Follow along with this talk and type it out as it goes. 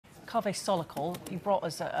Kaveh Solhekol. You brought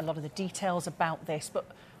us a lot of the details about this, but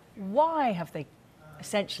why have they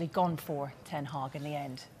essentially gone for Ten Hag in the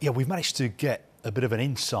end? Yeah, we've managed to get a bit of an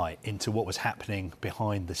insight into what was happening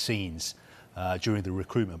behind the scenes during the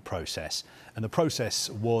recruitment process. And the process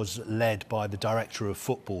was led by the Director of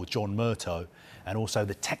Football, John Murtough, and also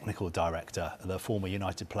the Technical Director, the former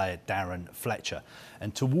United player, Darren Fletcher.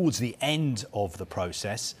 And towards the end of the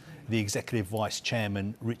process, the Executive Vice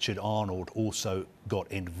Chairman, Richard Arnold, also got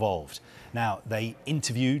involved. Now, they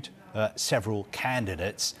interviewed several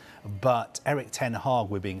candidates, but Erik Ten Hag,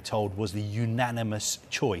 we're being told, was the unanimous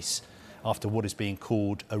choice after what is being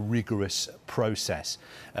called a rigorous process.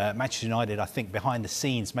 Manchester United, I think, behind the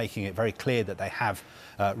scenes, making it very clear that they have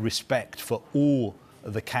respect for all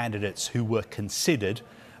the candidates who were considered.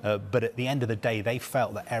 But at the end of the day, they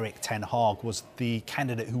felt that Erik Ten Hag was the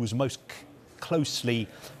candidate who was most closely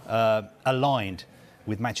aligned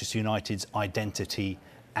with Manchester United's identity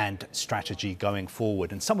and strategy going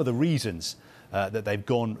forward. And some of the reasons that they've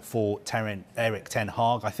gone for Erik Ten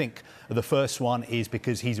Hag, I think the first one is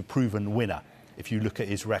because he's a proven winner, if you look at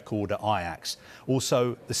his record at Ajax.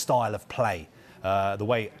 Also, the style of play. The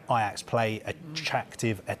way Ajax play,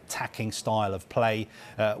 attractive, attacking style of play,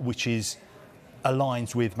 which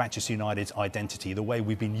aligns with Manchester United's identity, the way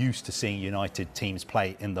we've been used to seeing United teams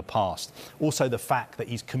play in the past. Also, the fact that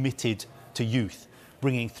he's committed to youth,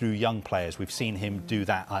 bringing through young players. We've seen him do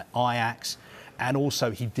that at Ajax, and also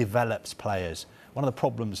he develops players. One of the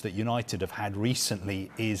problems that United have had recently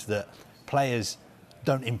is that players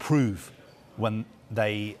don't improve when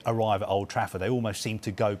they arrive at Old Trafford. They almost seem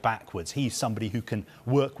to go backwards. He's somebody who can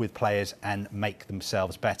work with players and make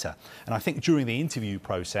themselves better. And I think during the interview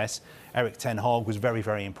process, Erik Ten Hag was very,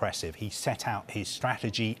 very impressive. He set out his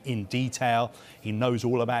strategy in detail. He knows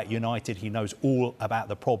all about United. He knows all about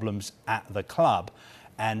the problems at the club.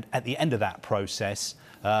 And at the end of that process,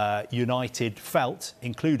 United felt,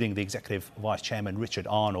 including the Executive Vice Chairman Richard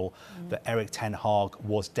Arnold, that Erik Ten Hag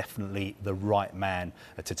was definitely the right man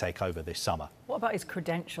to take over this summer. What about his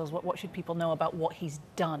credentials? What should people know about what he's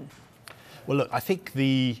done? Well, look, I think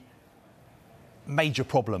the major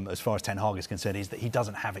problem as far as Ten Hag is concerned is that he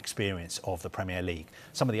doesn't have experience of the Premier League.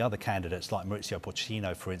 Some of the other candidates, like Mauricio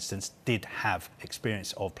Pochettino, for instance, did have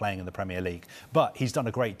experience of playing in the Premier League. But he's done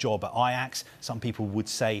a great job at Ajax. Some people would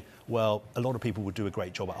say, well, a lot of people would do a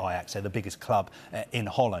great job at Ajax. They're the biggest club in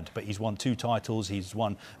Holland. But he's won 2 titles. He's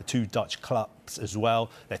won 2 Dutch clubs as well.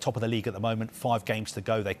 They're top of the league at the moment. 5 games to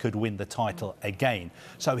go. They could win the title again.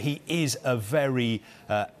 So he is a very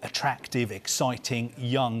attractive, exciting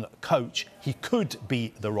young coach. He could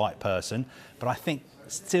be the right person, but I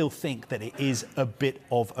still think that it is a bit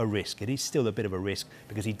of a risk. It is still a bit of a risk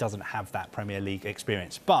because he doesn't have that Premier League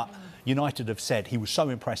experience. But United have said he was so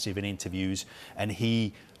impressive in interviews, and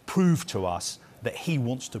he proved to us that he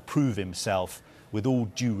wants to prove himself, with all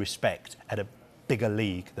due respect, at a bigger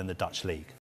league than the Dutch league.